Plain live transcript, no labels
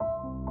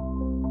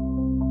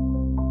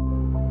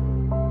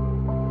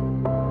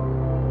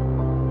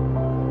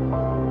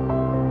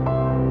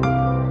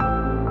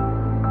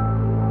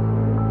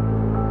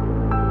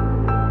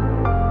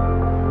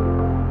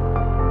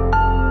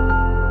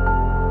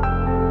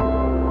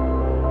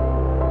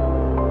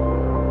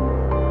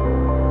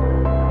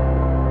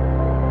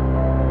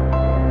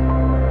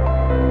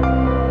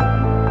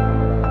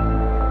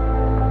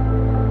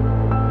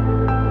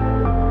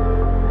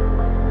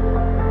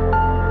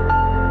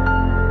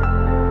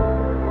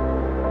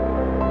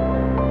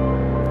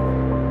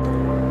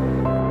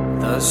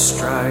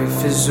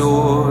strife is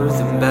o'er,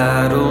 the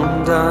battle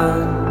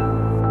done.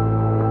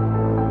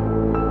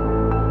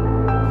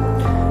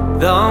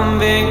 The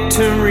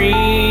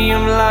victory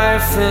of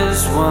life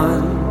is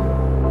won.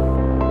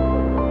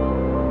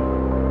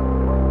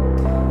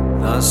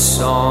 The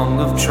song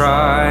of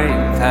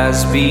triumph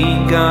has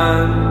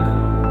begun.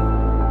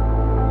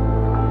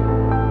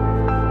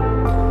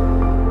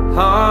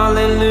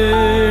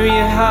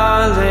 Hallelujah,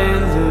 hallelujah.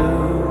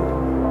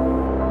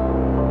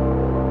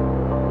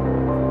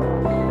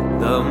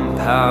 The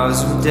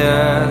powers of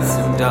death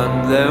have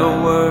done their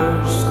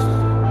worst,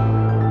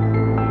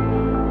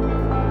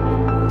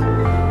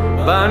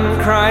 but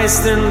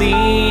Christ their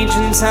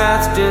legions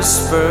hath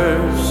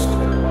dispersed.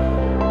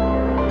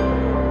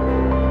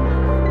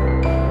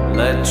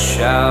 Let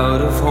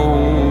shout of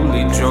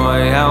holy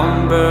joy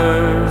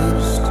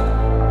outburst.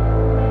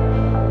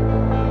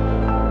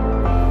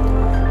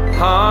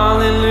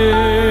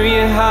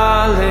 Hallelujah,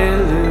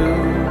 hallelujah.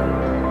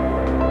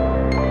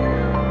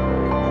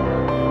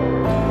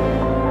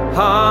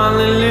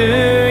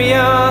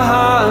 Hallelujah,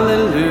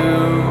 hallelujah.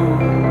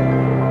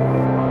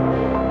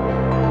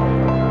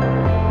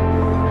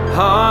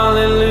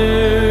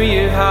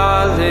 Hallelujah,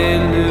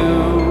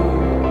 hallelujah.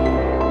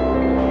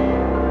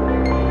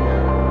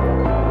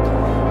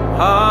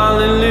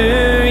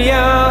 Hallelujah,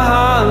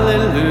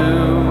 hallelujah.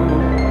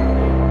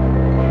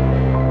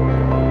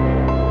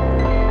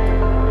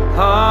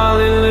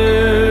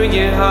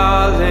 Hallelujah,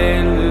 hallelujah.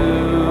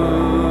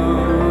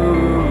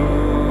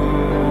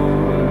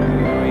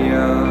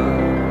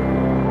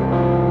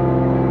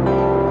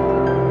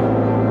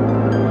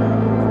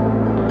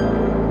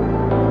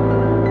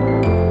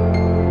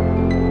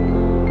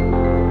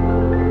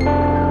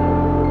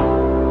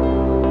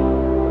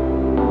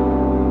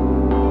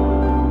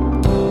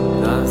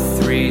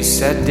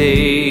 Sad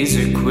days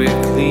are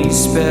quickly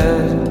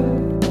sped.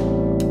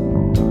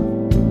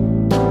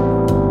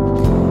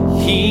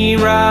 He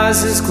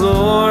rises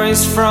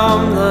glorious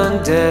from the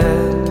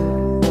dead.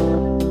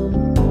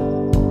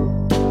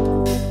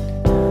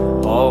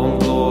 All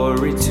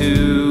glory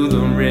to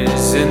the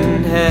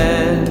risen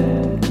head.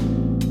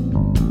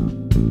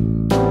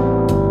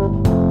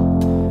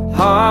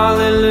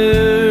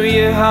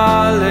 Hallelujah,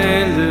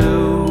 hallelujah.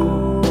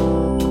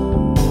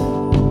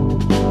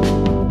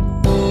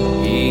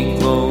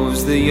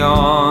 The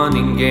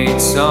yawning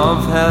gates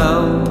of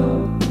hell.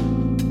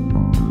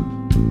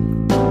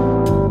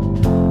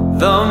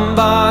 The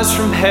bars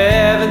from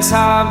heaven's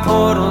high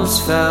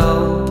portals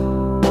fell.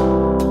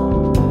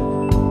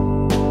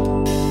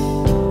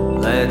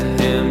 Let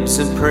hymns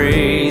of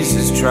praise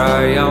his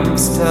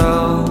triumphs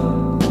tell.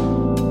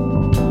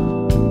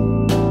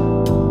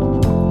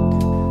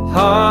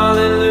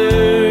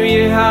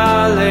 Hallelujah,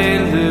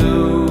 hallelujah.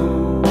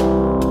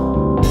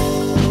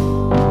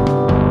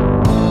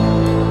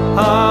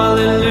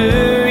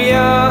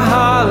 Hallelujah,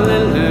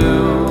 hallelujah.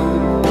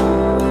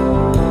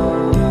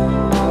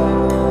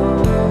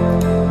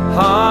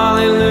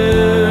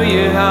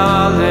 Hallelujah,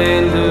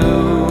 hallelujah.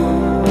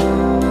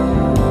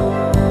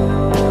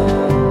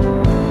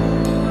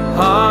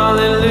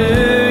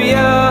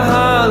 Hallelujah,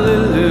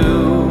 hallelujah.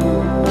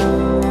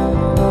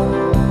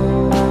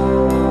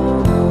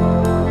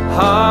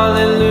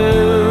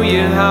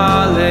 Hallelujah,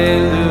 hallelujah.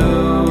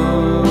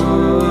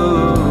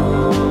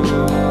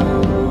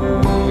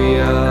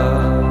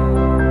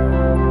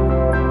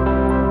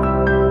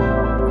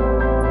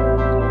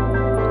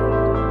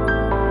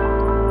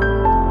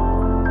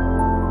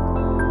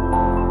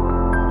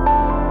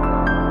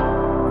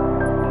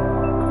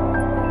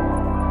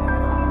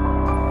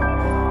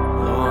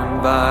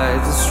 By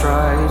the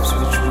stripes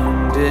which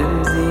wounded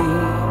thee,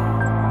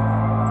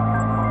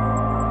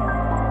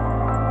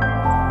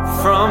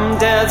 from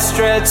death's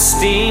dread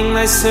sting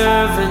thy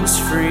servants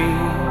free,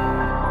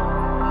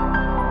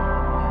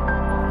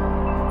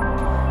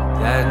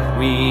 that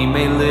we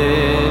may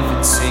live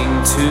and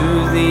sing to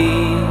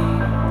thee.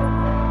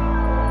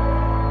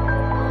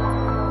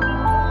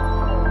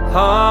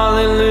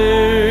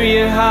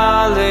 Hallelujah,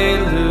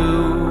 hallelujah.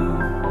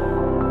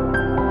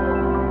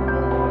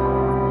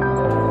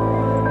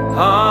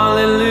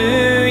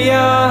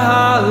 Hallelujah,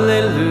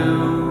 hallelujah.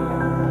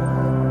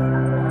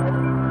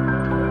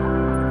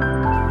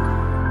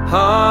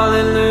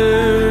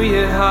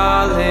 Hallelujah,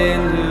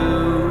 hallelujah.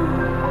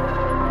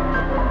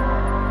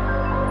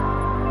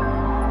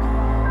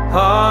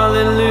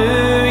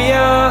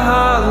 Hallelujah,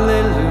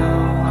 hallelujah.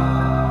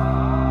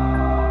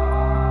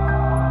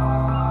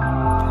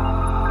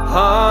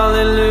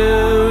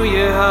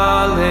 Hallelujah,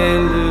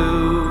 hallelujah.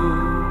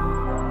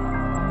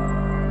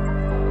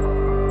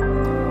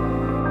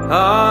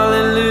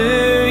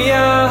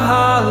 Hallelujah,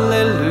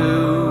 hallelujah.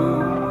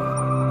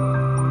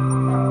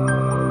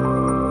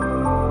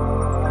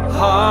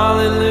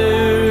 Hallelujah.